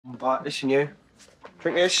Right, listen, you.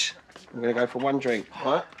 Drink this. I'm going to go for one drink,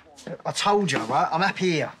 right? I told you, right? I'm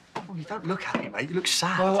happy here. Well, you don't look happy, mate. You look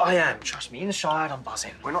sad. Well, I am. Trust me. Inside, I'm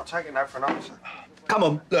buzzing. We're not taking that for an answer. Come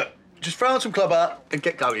on, look. Just throw on some club out and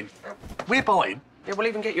get going. We're buying. Yeah, we'll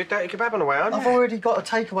even get you a dirty kebab on the way, aren't I've already got a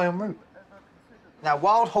takeaway en route. Now,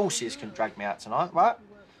 wild horses can drag me out tonight, right?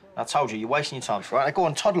 I told you, you're wasting your time, right? Now, go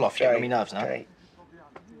on, toddle off. You're getting on my nerves now. Okay.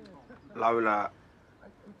 Lola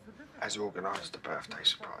has organised a birthday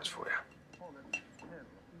surprise for you.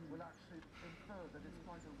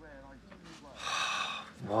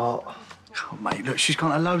 What? Oh, mate, look, she's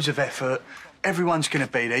gone to loads of effort. Everyone's going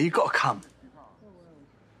to be there. You've got to come.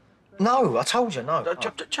 No, I told you, no.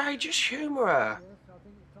 Jay, just humour her.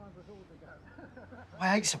 I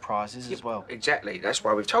hate surprises as well. Exactly. That's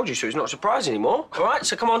why we've told you so it's not a surprise anymore. All right,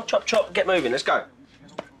 so come on, chop, chop, get moving. Let's go.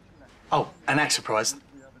 Oh, and that's surprised.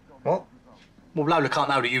 What? Well, Lola can't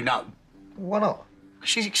know that you know. Why not?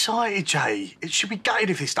 She's excited, Jay. She'll be gutted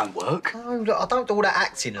if this don't work. No, look, I don't do all that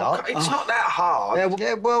acting, lot. It's not that hard.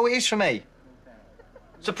 Yeah, well, it is for me.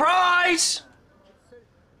 Surprise!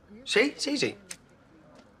 See? It's easy.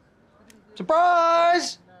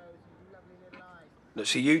 Surprise! Look,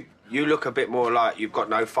 see, you look a bit more like you've got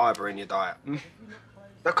no fibre in your diet.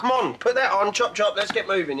 Now, come on, put that on, chop, chop, let's get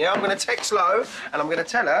moving, yeah? I'm going to text Lo, and I'm going to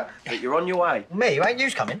tell her that you're on your way. Me? Ain't you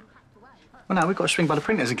coming? Well, no, we've got to swing by the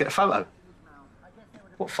printers and get a photo.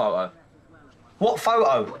 What photo? What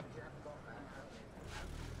photo?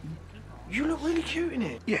 You look really cute in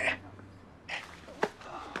it. Yeah.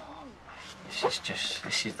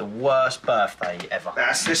 This is the worst birthday ever.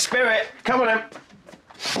 That's the spirit. Come on,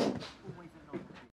 then.